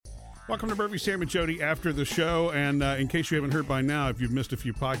Welcome to Murphy, Sam, and Jody after the show. And in case you haven't heard by now, if you've missed a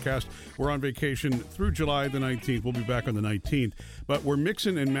few podcasts, we're on vacation through July the 19th. We'll be back on the 19th. But we're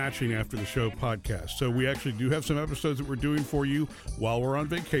mixing and matching after the show podcast. So we actually do have some episodes that we're doing for you while we're on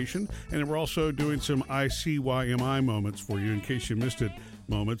vacation. And we're also doing some ICYMI moments for you in case you missed it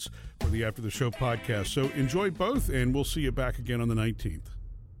moments for the After the Show podcast. So enjoy both, and we'll see you back again on the 19th.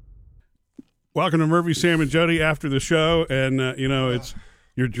 Welcome to Murphy, Sam, and Jody after the show. And,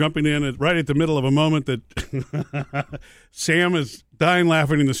 you're jumping in right at the middle of a moment that Sam is dying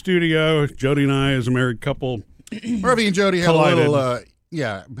laughing in the studio. Jody and I, as a married couple, Murphy and Jody had collided. a little,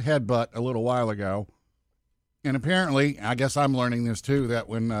 headbutt a little while ago. And apparently, I guess I'm learning this too, that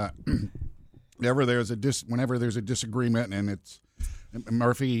whenever there's a disagreement and it's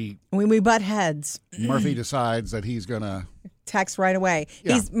Murphy, when we butt heads, Murphy decides that he's gonna text right away.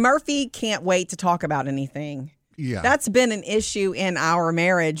 Yeah. Murphy can't wait to talk about anything. Yeah, That's been an issue in our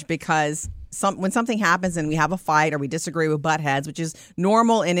marriage because when something happens and we have a fight or we disagree with butt heads, which is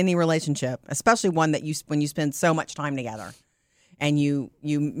normal in any relationship, especially one that when you spend so much time together and you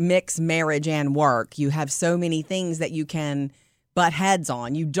mix marriage and work, you have so many things that you can butt heads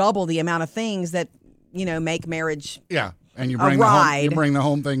on. You double the amount of things that make marriage. Yeah, and you bring the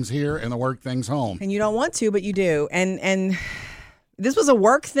home things here and the work things home, and you don't want to, but you do, and. This was a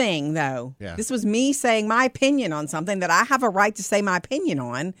work thing, though. Yeah. This was me saying my opinion on something that I have a right to say my opinion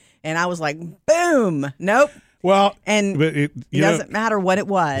on. And I was like, boom, nope. Well, and it doesn't matter what it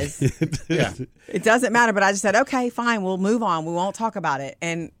was. Yeah. It doesn't matter. But I just said, okay, fine, we'll move on. We won't talk about it.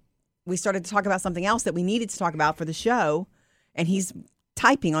 And we started to talk about something else that we needed to talk about for the show. And he's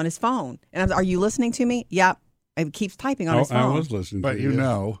typing on his phone. And I was, are you listening to me? Yep. He keeps typing on his phone. I was listening but to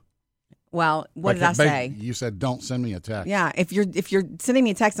you. Well, what did I say? You said, don't send me a text. Yeah, if you're sending me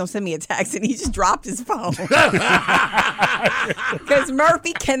a text, don't send me a text. And he just dropped his phone. Because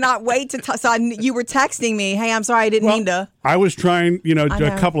Murphy cannot wait to talk. So you were texting me, hey, I'm sorry, I didn't mean to. I was trying,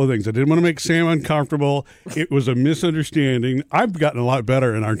 a couple of things. I didn't want to make Sam uncomfortable. It was a misunderstanding. I've gotten a lot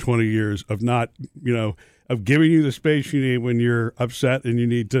better in our 20 years of not, of giving you the space you need when you're upset and you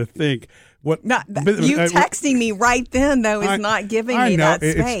need to think. Texting me right then, though, is not giving me that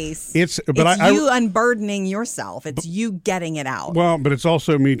space. It's you unburdening yourself. It's you getting it out. Well, but it's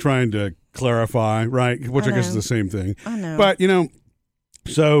also me trying to clarify, right? Which I guess is the same thing. I know. But,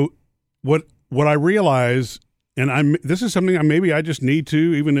 so what I realize, and this is something maybe I just need to,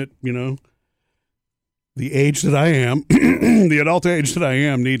 even at, the age that I am, the adult age that I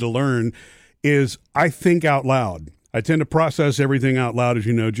am, need to learn, is I think out loud. I tend to process everything out loud, as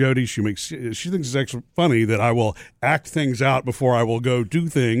you know. Jody, she thinks it's actually funny that I will act things out before I will go do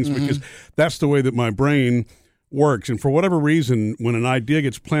things because that's the way that my brain works. And for whatever reason, when an idea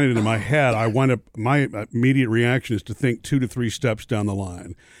gets planted in my head, my immediate reaction is to think 2 to 3 steps down the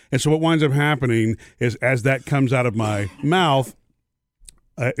line. And so what winds up happening is as that comes out of my mouth,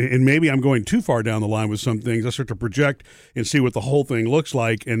 and maybe I'm going too far down the line with some things, I start to project and see what the whole thing looks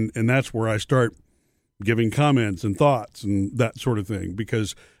like, and that's where I start giving comments and thoughts and that sort of thing,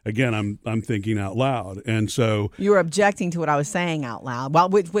 because again, I'm thinking out loud. And so you were objecting to what I was saying out loud. Well,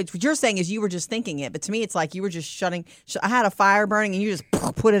 what you're saying is you were just thinking it, but to me, it's like you were just I had a fire burning and you just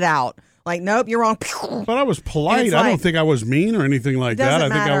put it out. Like, nope, you're wrong. But I was polite. I don't think I was mean or anything like that. I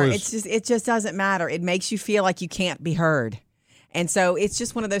think I was. It just doesn't matter. It makes you feel like you can't be heard. And so it's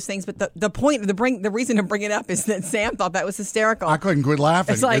just one of those things. But the reason to bring it up is that Sam thought that was hysterical. I couldn't quit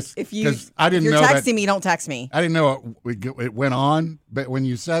laughing. It's like if you're texting me, don't text me. I didn't know it went on, but when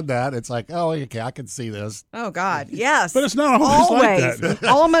you said that, it's like, oh, okay, I can see this. Oh God, yes. But it's not always like that.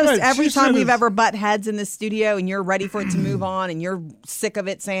 Almost right, every time we've ever butt heads in the studio, and you're ready for it to move on, and you're sick of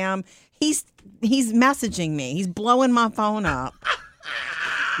it, Sam. He's messaging me. He's blowing my phone up.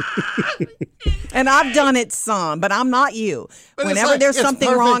 And I've done it some, but I'm not you. But whenever there's something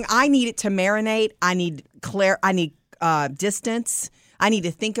wrong, I need it to marinate. I need distance. I need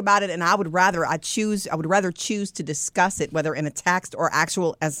to think about it, and I would rather choose to discuss it, whether in a text or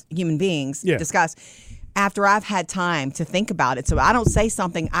actual as human beings discuss, after I've had time to think about it. So I don't say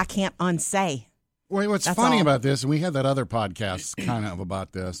something I can't unsay. Well, what's funny about this, and we had that other podcast kind of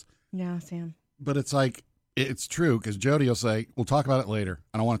about this. Yeah, Sam. But it's like, it's true, because Jody will say, we'll talk about it later.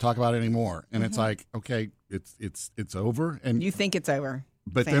 I don't want to talk about it anymore. And it's like, okay, it's over. And you think it's over.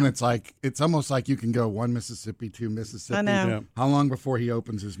 But Sam. Then it's like, it's almost like you can go 1 Mississippi, 2 Mississippi. I know. Yeah. How long before he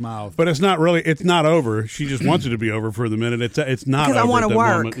opens his mouth? But it's not over. She just wants it to be over for the minute. It's not because over. I want to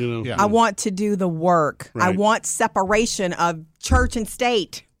work. Moment, I want to do the work. Right. I want separation of church and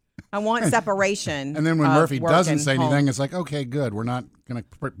state. I want separation. And then when Murphy doesn't say home. anything, it's like, okay, good. We're not going to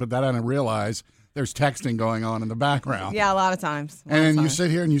put that on and realize there's texting going on in the background. Yeah, a lot of times. And then you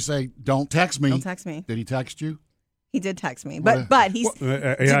sit here and you say, "Don't text me." Don't text me. Did he text you? He did text me, but he's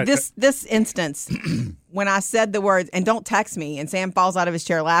this instance when I said the words and don't text me, and Sam falls out of his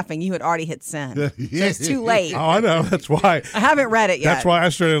chair laughing. You had already hit send, so it's too late. Oh, I know. That's why. I haven't read it yet. That's why I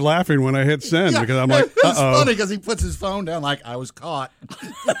started laughing when I hit send because I'm like, it's funny because he puts his phone down like I was caught.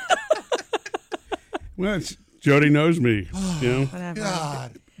 Well, Jody knows me. You know. Whatever.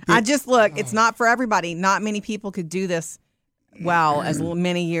 God. I just look. It's not for everybody. Not many people could do this well as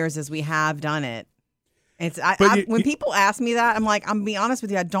many years as we have done it. It's when people ask me that, I'm like, I'm gonna be honest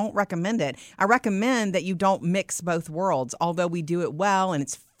with you, I don't recommend it. I recommend that you don't mix both worlds, although we do it well and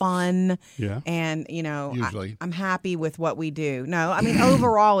it's fun. Yeah. And, you know, Usually. I'm happy with what we do. No, I mean,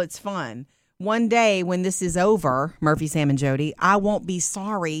 overall, it's fun. One day when this is over, Murphy, Sam, and Jody, I won't be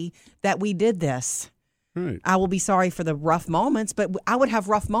sorry that we did this. Right. I will be sorry for the rough moments, but I would have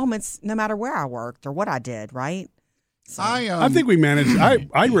rough moments no matter where I worked or what I did, right? So. I think we managed.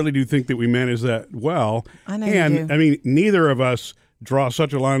 I really do think that we managed that well. I know and you do. I mean, neither of us draw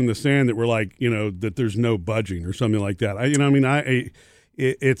such a line in the sand that we're like, you know, that there's no budging or something like that.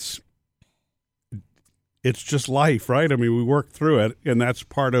 It's just life, right? I mean, we work through it, and that's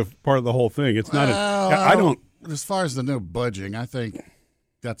part of the whole thing. It's not. I don't. As far as the no budging, I think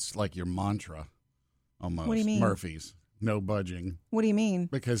that's like your mantra, almost. What do you mean? Murphy's no budging. What do you mean?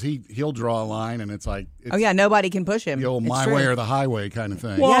 Because he'll draw a line, and it's like, Oh yeah, nobody can push him. the old It's my true. way or the highway kind of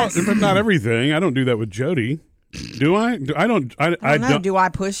thing. Well, Yes. but not everything. I don't do that with Jody. Do I? I don't. I I don't know. don't. Do I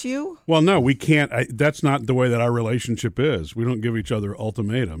push you? Well, no, we can't. That's not the way that our relationship is. We don't give each other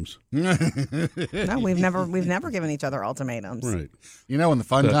ultimatums. No, we've never given each other ultimatums. Right. You know when the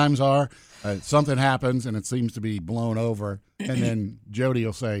fun times are, something happens and it seems to be blown over, and then Jody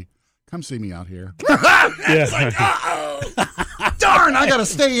will say, "Come see me out here." Yeah. Darn, I got to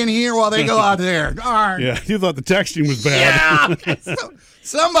stay in here while they go out there. Darn. Yeah. You thought the texting was bad. Yeah.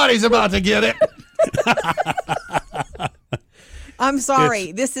 Somebody's about to get it. I'm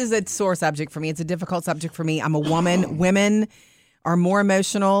sorry. This is a sore subject for me. It's a difficult subject for me. I'm a woman. Women are more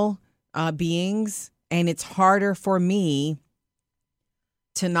emotional beings, and it's harder for me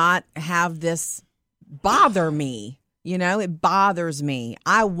to not have this bother me. You know, it bothers me.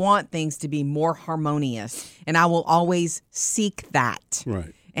 I want things to be more harmonious, and I will always seek that.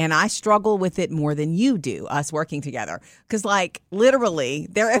 Right. And I struggle with it more than you do, us working together. Because, like, literally,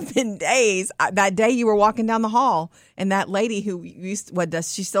 there have been days, that day you were walking down the hall, and that lady who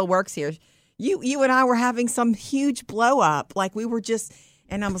she still works here, you and I were having some huge blow up. Like, we were just,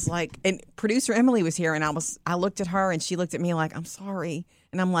 and I was like, and producer Emily was here, and I looked at her, and she looked at me like, I'm sorry.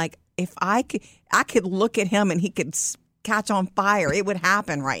 And I'm like, if I could look at him and he could catch on fire, it would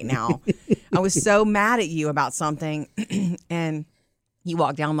happen right now. I was so mad at you about something, and you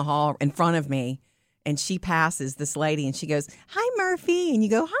walk down the hall in front of me, and she passes this lady, and she goes, "Hi, Murphy." And you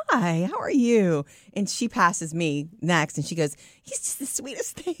go, "Hi, how are you?" And she passes me next, and she goes, "He's just the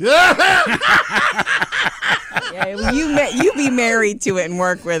sweetest thing." Yeah, well, you be married to it and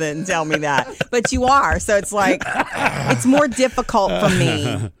work with it and tell me that. But you are. So it's like, it's more difficult for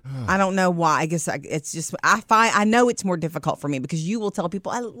me. I don't know why. I guess it's just, I know it's more difficult for me because you will tell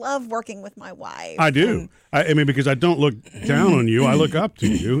people, I love working with my wife. I do. I mean, because I don't look down on you. I look up to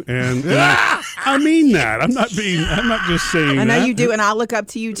you. And I mean that. I'm not just saying that. I know you do. And I look up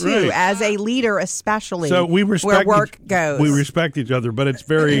to you too, Right. as a leader, especially So we respect where work goes. We respect each other, but it's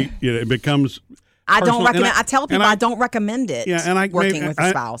very, it becomes. I don't personal. recommend, I tell people I don't. don't recommend it. Yeah, and working with a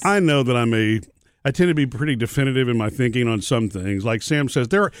spouse. I know that I tend to be pretty definitive in my thinking on some things. Like Sam says,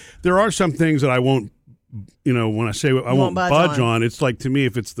 there are some things that I won't, when I say I won't budge on, it's like, to me,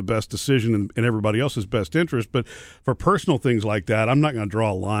 if it's the best decision in everybody else's best interest. But for personal things like that, I'm not going to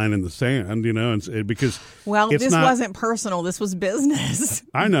draw a line in the sand, because this wasn't personal. This was business.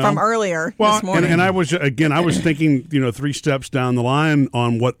 I know from earlier well, this morning. And I was thinking, 3 steps down the line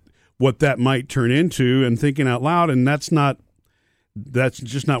on what that might turn into, and thinking out loud, and that's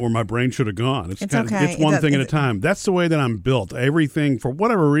just not where my brain should have gone. It's okay. It's one thing at a time. That's the way that I'm built. Everything, for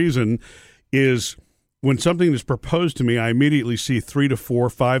whatever reason, is when something is proposed to me, I immediately see 3 to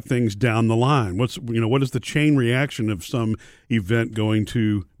 4, 5 things down the line. What is the chain reaction of some event going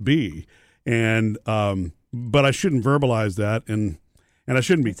to be? And but I shouldn't verbalize that, and I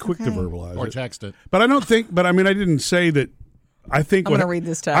shouldn't be quick to verbalize or it. text it. But I don't think. But I mean, I didn't say that. I think I'm going to read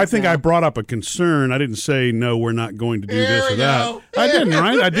this text. I think now. I brought up a concern. I didn't say, no, we're not going to do this or that. I didn't,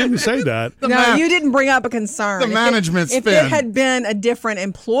 right? I didn't say that. No, you didn't bring up a concern. The management If spin. it had been a different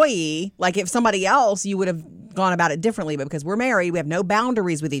employee, like if somebody else, you would have gone about it differently, but because we're married, we have no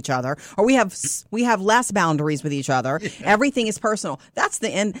boundaries with each other, or we have less boundaries with each other. Everything is personal. That's the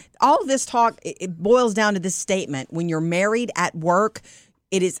end. All of this talk, it boils down to this statement. When you're married at work,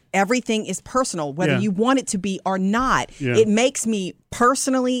 everything is personal, whether you want it to be or not. Yeah. It makes me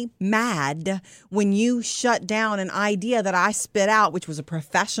personally mad when you shut down an idea that I spit out, which was a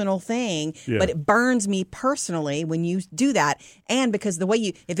professional thing, but it burns me personally when you do that. And because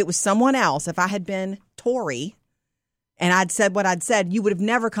if it was someone else, if I had been Tori and I'd said what I'd said, you would have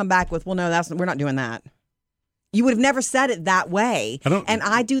never come back with, well, no, we're not doing that. You would have never said it that way. And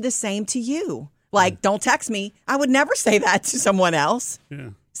I do the same to you. Like, don't text me. I would never say that to someone else.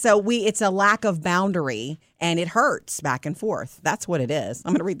 Yeah. So it's a lack of boundary, and it hurts back and forth. That's what it is.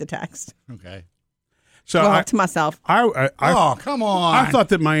 I'm going to read the text. Okay. So to myself. Oh, come on. I thought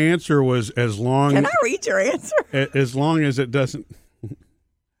that my answer was as long. Can I read your answer? As long as it doesn't.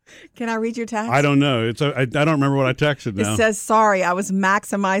 Can I read your text? I don't know. I don't remember what I texted now. It says, sorry, I was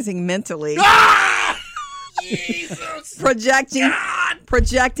maximizing mentally. Jesus.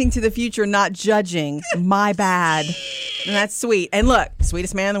 Projecting to the future, not judging. My bad. And that's sweet. And look,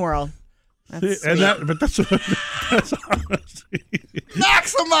 sweetest man in the world. That's that's honesty.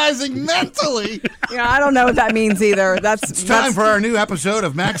 Maximizing mentally. Yeah, I don't know what that means either. It's time for our new episode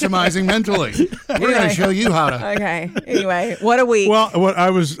of Maximizing Mentally. We're going to show you how to. Okay. Anyway, what a week. Well,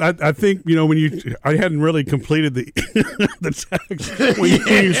 I think, I hadn't really completed the text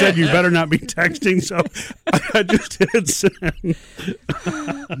when you said you better not be texting, so I just hit send.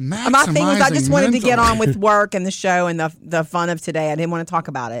 My thing was I just wanted to get on with work and the show and the fun of today. I didn't want to talk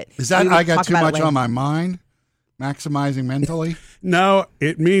about it. Is that I got too much on my mind? Maximizing mentally? No,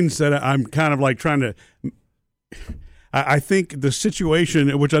 it means that I'm kind of like trying to. I think the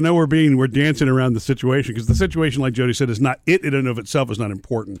situation, which I know we're dancing around the situation, because the situation, like Jody said, is not it in and of itself is not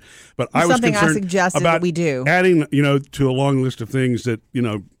important. But I was concerned I suggested about that we do adding, to a long list of things that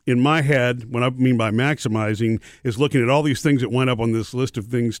in my head, what I mean by maximizing is looking at all these things that went up on this list of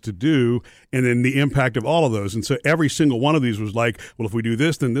things to do, and then the impact of all of those. And so every single one of these was like, well, if we do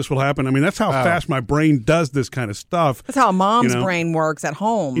this, then this will happen. I mean, that's how fast my brain does this kind of stuff. That's how a mom's brain works at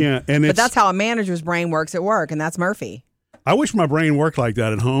home. Yeah, but that's how a manager's brain works at work, and that's Murphy. I wish my brain worked like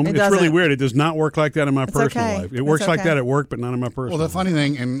that at home. It's really weird. It does not work like that in my personal life. It works like that at work, but not in my personal life. Well, the funny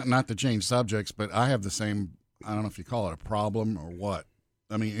thing, and not to change subjects, but I have the same, I don't know if you call it a problem or what.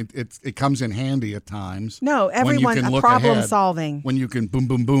 I mean, it comes in handy at times. No, everyone, a problem ahead, solving. When you can boom,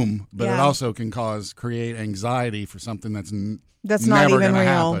 boom, boom. But it also can create anxiety for something that's not never even going to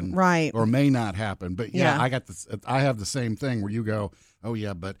real. happen. Right. Or may not happen. But I have the same thing where you go, oh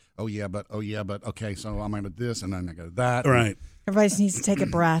yeah, but, okay, so I'm going to this and then I go to that. Right. Everybody just needs to take a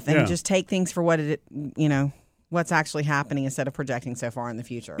breath and just take things for what what's actually happening instead of projecting so far in the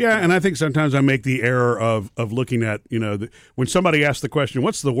future. Yeah, and I think sometimes I make the error of looking at, when somebody asks the question,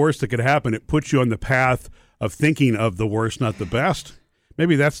 what's the worst that could happen? It puts you on the path of thinking of the worst, not the best.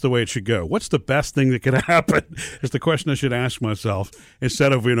 Maybe that's the way it should go. What's the best thing that could happen is the question I should ask myself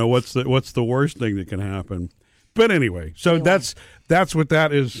instead of, what's the worst thing that can happen. But anyway, that's what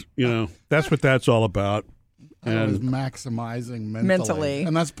that is, that's what that's all about. And maximizing mentally.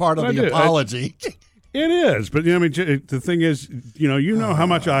 And that's part of the apology. It is, but the thing is, how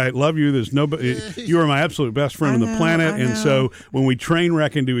much I love you. There's nobody. You are my absolute best friend on the planet, and so when we train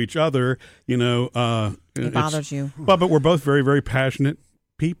wreck into each other, it bothers you. Well, but we're both very, very passionate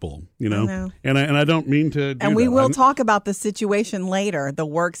people, and I don't mean to. And we will talk about the situation later, the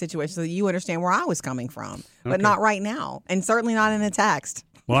work situation, so that you understand where I was coming from, but not right now, and certainly not in a text.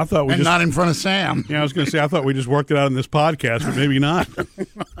 Well, I thought not in front of Sam. Yeah, I was going to say I thought we just worked it out in this podcast, but maybe not.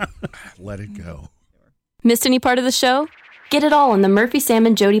 Let it go. Missed any part of the show? Get it all on the Murphy, Sam,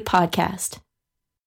 and Jody podcast.